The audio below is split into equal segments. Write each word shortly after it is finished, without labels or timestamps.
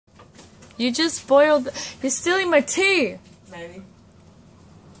You just spoiled. You're stealing my tea. Maybe.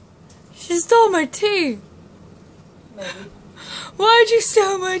 She stole my tea. Maybe. Why'd you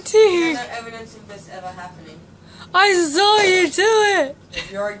steal my tea? There's no evidence of this ever happening. I saw you do it.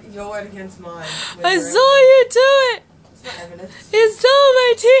 If your word against mine. I saw you do it. It's not evidence. You stole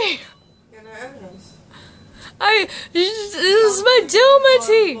my tea. You have no evidence. This is my Dilma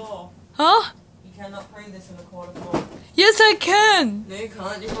tea. Huh? You cannot prove this in a court of law. Yes, I can. No, you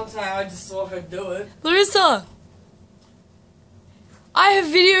can't. You can't say I just saw her do it. Larissa, I have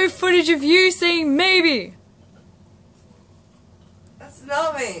video footage of you saying maybe. That's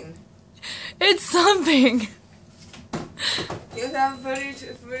nothing. It's something. You have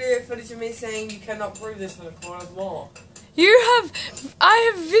video footage of me saying you cannot prove this in a court of law.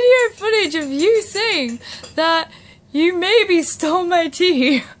 I have video footage of you saying that you maybe stole my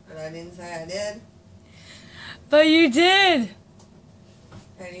tea. But I didn't say I did. But you did.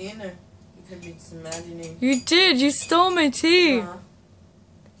 How do you know? You could be just imagining. You did. You stole my tea.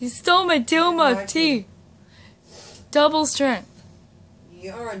 You stole my Dilma tea. Double strength.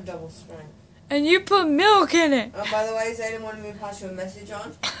 You're a double strength. And you put milk in it. Oh, by the way, Zayden wanted me to pass you a message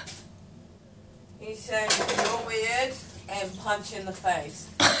on. He said, you're weird, and punch in the face.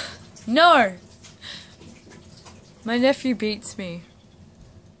 No. My nephew beats me.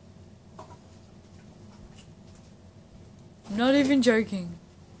 I'm not even joking.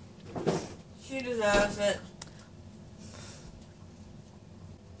 She deserves it.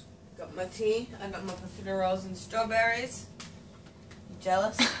 Got my tea. I got my profiteroles and strawberries. You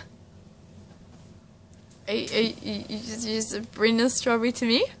jealous? You just bring a strawberry to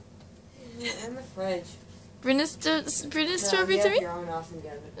me? Yeah, in the fridge. Bring a strawberry to me? Your own ass and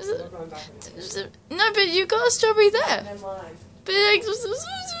get it. We're going back in the fridge. No, but you got a strawberry there. Never mind. But No,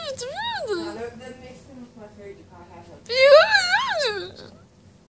 they're mixed in with my food. You can't have them. you